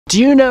Do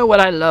you know what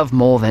I love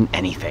more than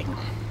anything?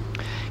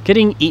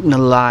 Getting eaten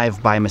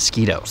alive by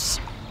mosquitoes.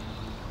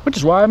 Which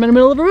is why I'm in the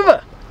middle of a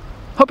river,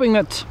 hoping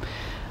that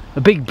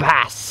a big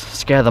bass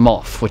scare them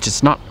off, which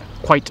is not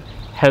quite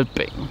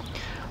helping.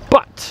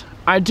 But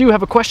I do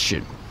have a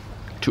question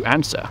to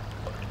answer.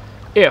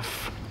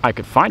 If I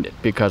could find it,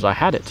 because I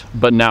had it,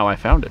 but now I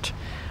found it.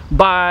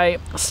 By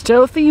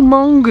Stealthy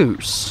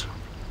Mongoose.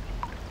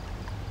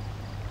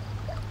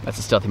 That's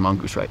a Stealthy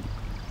Mongoose, right?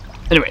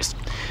 Anyways,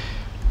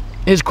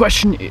 his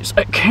question is,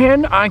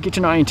 can I get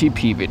an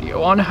INTP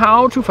video on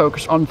how to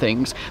focus on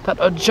things that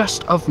are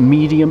just of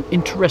medium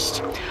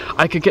interest?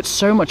 I could get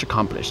so much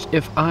accomplished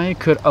if I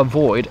could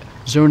avoid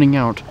zoning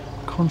out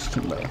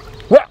constantly.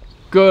 Well,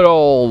 good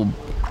old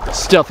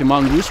Stealthy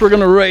Mongoose, we're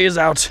gonna raise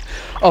out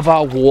of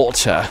our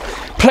water,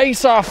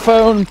 place our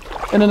phone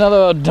in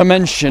another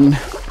dimension,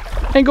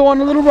 and go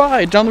on a little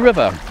ride down the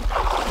river.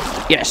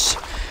 Yes,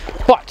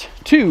 but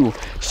to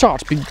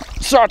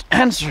start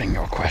answering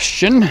your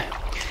question,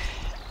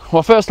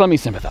 well, first let me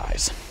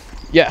sympathize.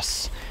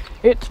 Yes,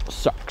 it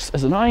sucks.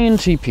 As an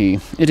INTP,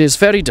 it is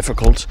very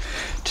difficult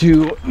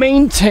to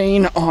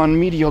maintain on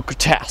mediocre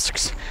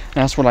tasks.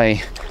 That's what I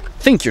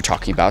think you're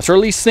talking about, or at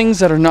least things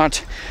that are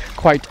not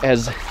quite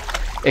as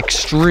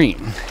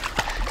extreme.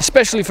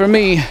 Especially for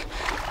me,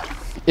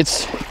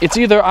 it's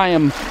either I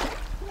am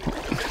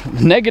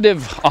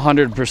negative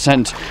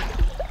 100%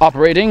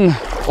 operating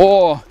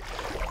or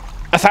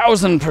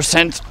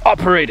 1,000%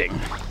 operating.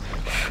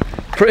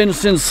 For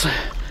instance,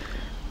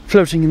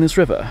 floating in this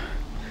river.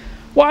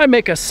 Why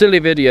make a silly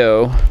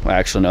video? Well,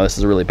 actually, no, this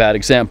is a really bad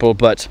example,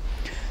 but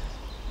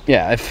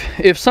yeah,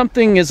 if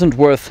something isn't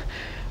worth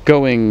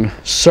going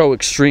so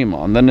extreme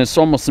on, then it's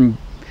almost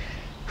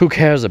who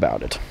cares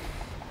about it?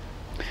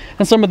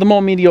 And some of the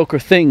more mediocre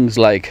things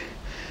like,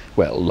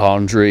 well,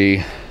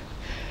 laundry,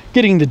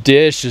 getting the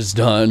dishes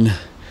done,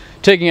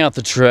 taking out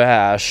the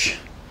trash,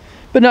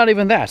 but not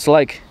even that. So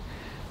like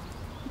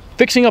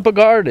fixing up a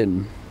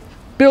garden,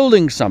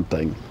 building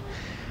something,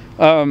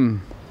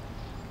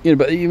 you know,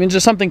 but even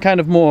just something kind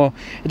of more.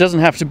 It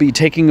doesn't have to be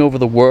taking over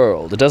the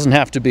world. It doesn't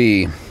have to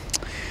be,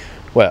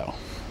 well,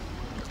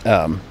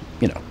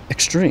 you know,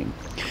 extreme.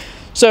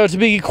 So to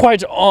be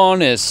quite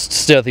honest,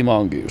 Stealthy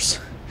Mongoose,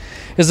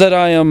 is that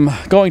I am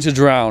going to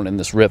drown in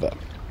this river.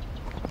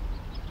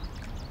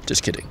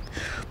 Just kidding.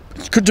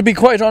 To be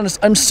quite honest,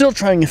 I'm still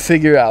trying to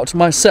figure out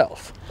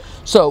myself.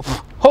 So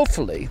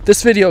hopefully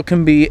this video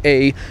can be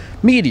a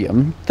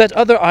medium that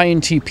other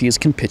INTPs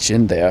can pitch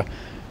in their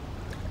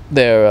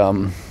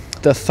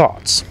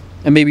thoughts,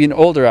 and maybe in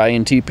older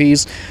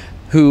INTPs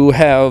who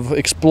have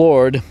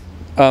explored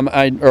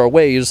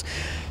ways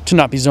to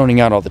not be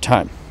zoning out all the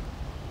time.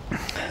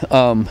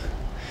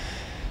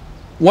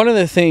 One of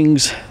the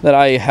things that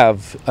I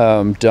have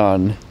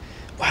done,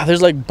 wow,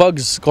 there's like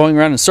bugs going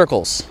around in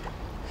circles.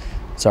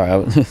 Sorry, I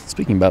was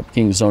speaking about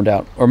getting zoned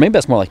out, or maybe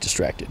that's more like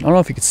distracted. I don't know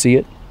if you could see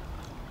it.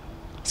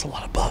 It's a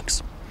lot of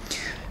bugs.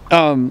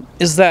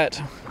 Is that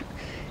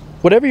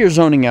whatever you're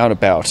zoning out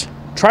about,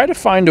 try to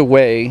find a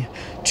way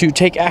to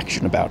take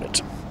action about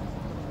it,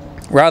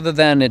 rather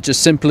than it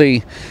just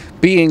simply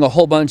being a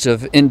whole bunch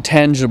of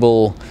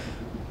intangible,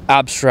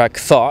 abstract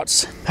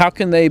thoughts. How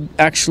can they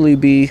actually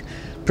be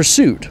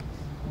pursued?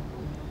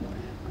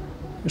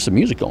 There's some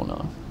music going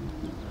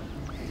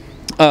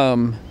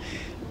on.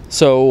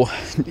 So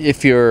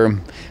if you're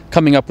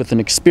coming up with an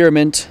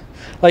experiment,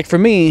 like for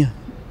me,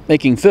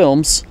 making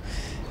films,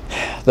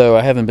 though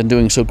I haven't been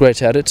doing so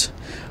great at it,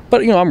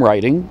 but, you know, I'm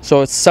writing,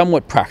 so it's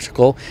somewhat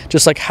practical.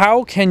 Just like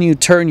how can you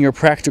turn your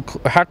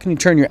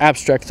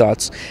abstract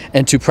thoughts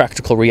into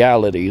practical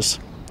realities?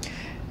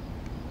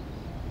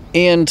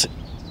 And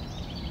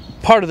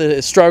part of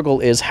the struggle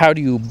is how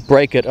do you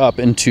break it up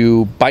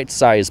into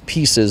bite-sized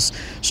pieces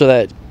so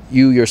that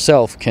you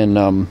yourself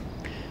can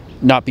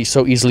not be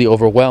so easily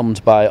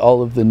overwhelmed by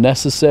all of the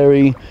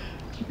necessary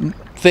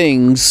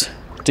things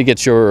to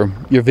get your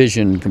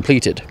vision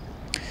completed.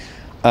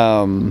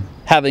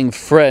 Having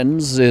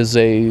friends is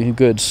a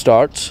good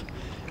start,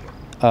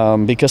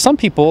 because some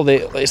people,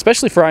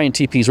 especially for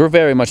INTPs, we're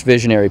very much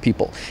visionary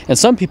people, and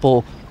some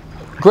people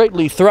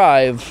greatly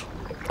thrive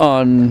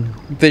on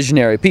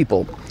visionary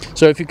people.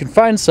 So if you can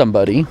find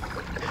somebody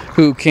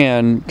who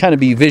can kind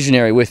of be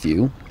visionary with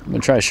you, I'm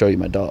going to try to show you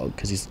my dog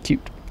because he's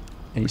cute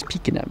and he's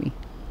peeking at me.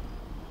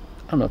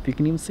 I don't know if you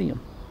can even see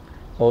him.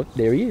 Oh,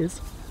 there he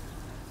is.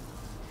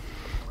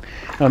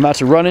 And I'm about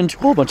to run into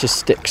a whole bunch of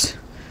sticks.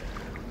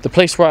 The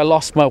place where I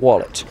lost my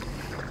wallet.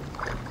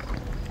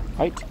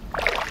 Right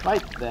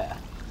there.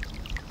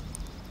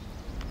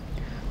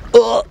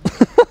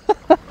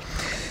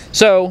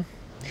 So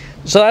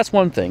that's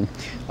one thing.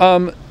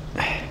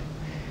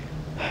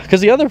 Because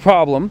the other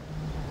problem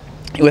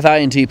with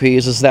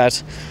INTPs is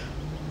that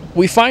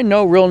we find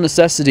no real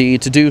necessity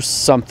to do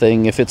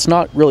something if it's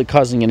not really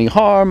causing any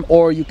harm,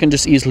 or you can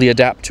just easily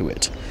adapt to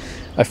it.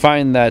 I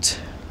find that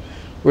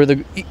we're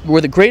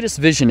the greatest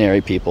visionary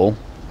people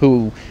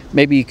who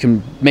maybe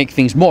can make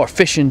things more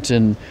efficient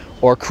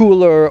or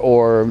cooler,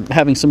 or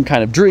having some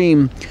kind of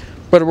dream,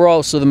 but we're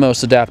also the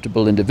most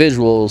adaptable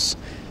individuals,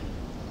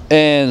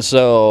 And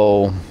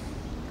so,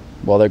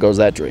 well, there goes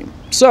that dream.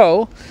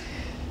 So,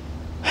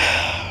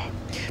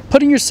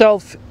 putting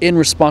yourself in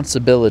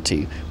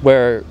responsibility,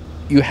 where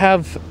you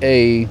have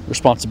a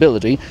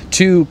responsibility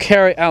to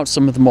carry out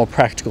some of the more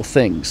practical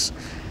things.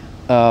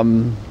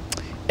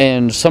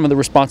 And some of the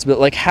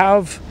responsibility, like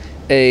have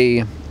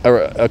a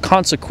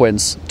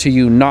consequence to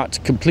you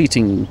not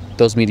completing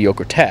those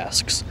mediocre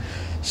tasks.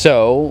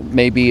 So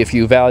maybe if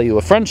you value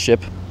a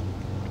friendship,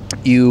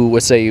 you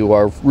would say you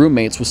are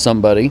roommates with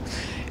somebody,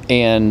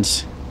 and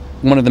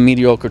one of the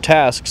mediocre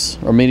tasks,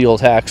 or medial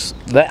tasks,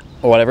 that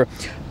or whatever,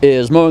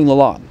 is mowing the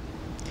lawn.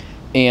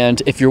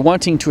 And if you're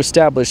wanting to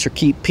establish or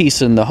keep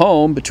peace in the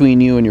home between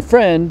you and your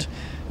friend,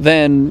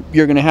 then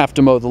you're going to have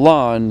to mow the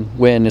lawn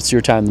when it's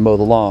your time to mow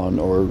the lawn,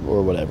 or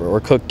whatever, or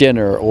cook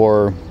dinner,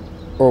 or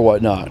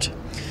whatnot.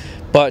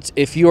 But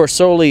if you are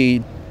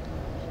solely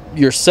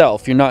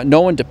yourself,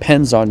 no one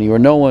depends on you, or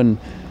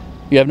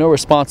you have no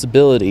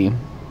responsibility,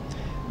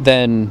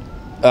 then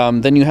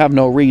you have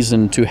no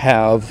reason to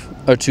have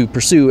or to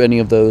pursue any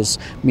of those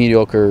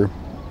mediocre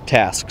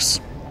tasks.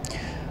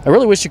 I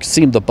really wish you could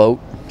see the boat,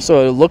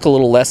 so it would look a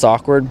little less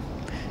awkward,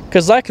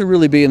 because I could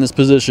really be in this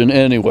position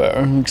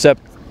anywhere,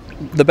 except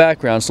the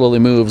background slowly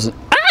moves.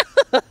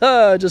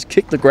 I just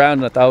kicked the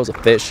ground and I thought it was a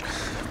fish.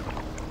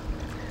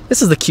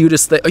 This is the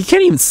cutest thing. You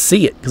can't even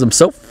see it because I'm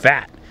so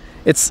fat.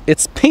 It's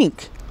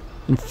pink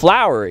and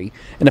flowery,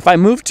 and if I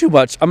move too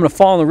much, I'm gonna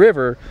fall in the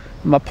river.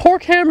 My poor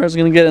camera is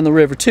gonna get in the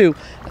river too,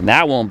 and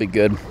that won't be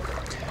good.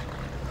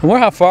 I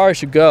wonder how far I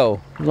should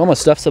go. All my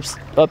stuff's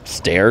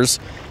upstairs,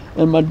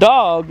 and my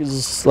dog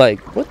is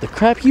like, "What the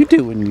crap you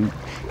doing, you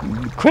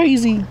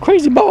crazy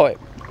boy?"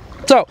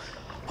 So,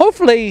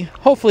 hopefully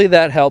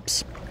that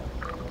helps.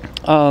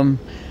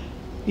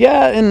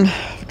 Yeah, and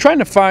trying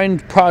to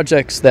find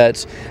projects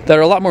that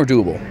are a lot more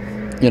doable.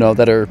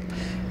 That are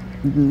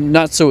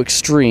not so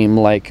extreme,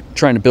 like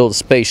trying to build a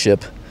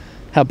spaceship.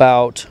 How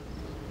about,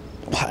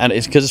 and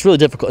because it's really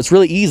difficult. It's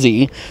really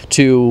easy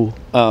to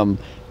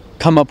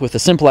come up with a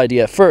simple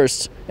idea at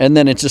first, and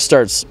then it just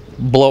starts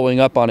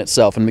blowing up on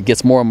itself, and it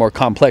gets more and more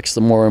complex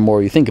the more and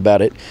more you think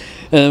about it.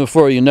 And then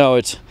before you know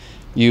it,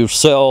 you've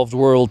solved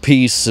world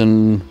peace,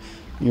 and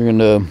you're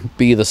gonna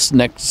be the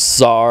next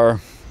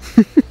czar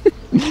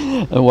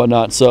and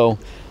whatnot. So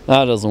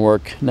that doesn't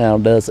work now,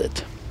 does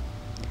it?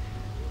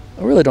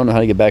 I really don't know how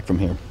to get back from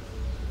here.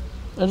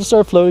 I just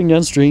started floating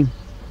downstream.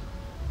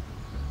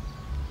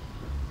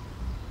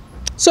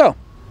 So,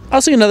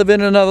 I'll see another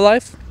vid in another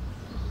life.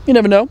 You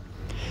never know.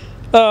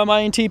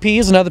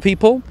 INTPs and other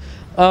people.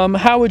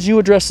 How would you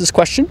address this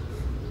question?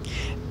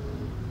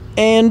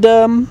 And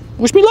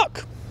wish me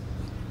luck.